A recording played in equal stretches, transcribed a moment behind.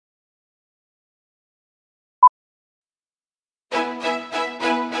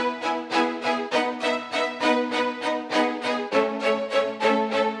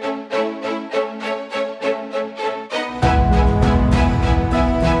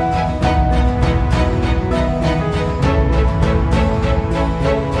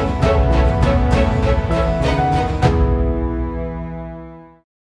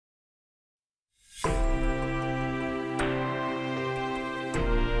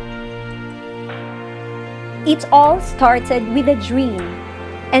It all started with a dream,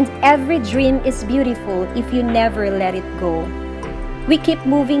 and every dream is beautiful if you never let it go. We keep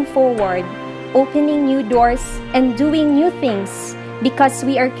moving forward, opening new doors and doing new things because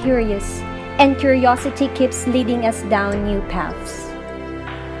we are curious, and curiosity keeps leading us down new paths.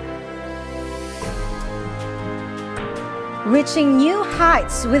 Reaching new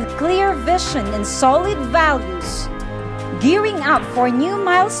heights with clear vision and solid values. Gearing up for new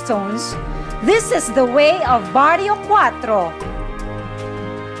milestones, this is the way of Barrio Cuatro.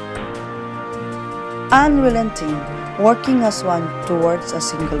 Unrelenting, working as one towards a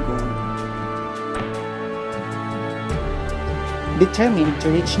single goal. Determined to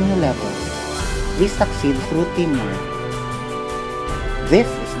reach new levels, we succeed through teamwork. This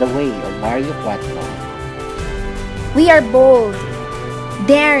is the way of Barrio Cuatro. We are bold,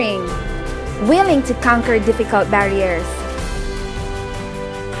 daring, willing to conquer difficult barriers.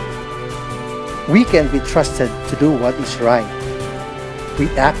 We can be trusted to do what is right. We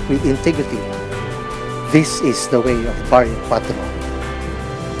act with integrity. This is the way of Barrio Cuatro.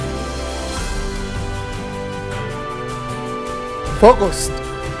 Focused,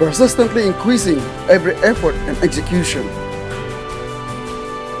 persistently increasing every effort and execution.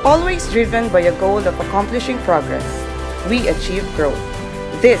 Always driven by a goal of accomplishing progress, we achieve growth.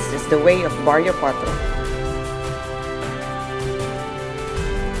 This is the way of Barrio Cuatro.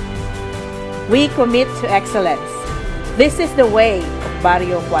 We commit to excellence. This is the way of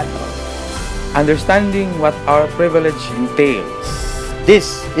Barrio Cuatro. Understanding what our privilege entails.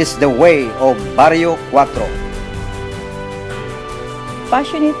 This is the way of Barrio Cuatro.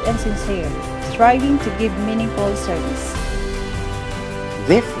 Passionate and sincere, striving to give meaningful service.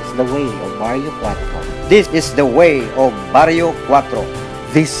 This is the way of Barrio Cuatro. This is the way of Barrio Cuatro.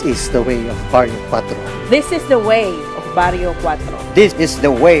 This is the way of Barrio Cuatro. This is the way of Barrio Cuatro. This is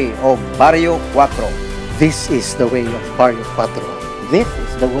the way of Barrio Cuatro. This is the way of Barrio Cuatro. This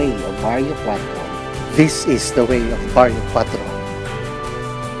is the way of Barrio Cuatro. This is the way of Barrio Cuatro.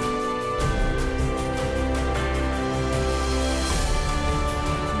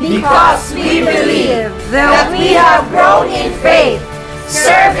 Because we believe that we have grown in faith,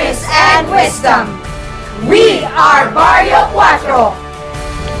 service, and wisdom. We are Barrio Cuatro.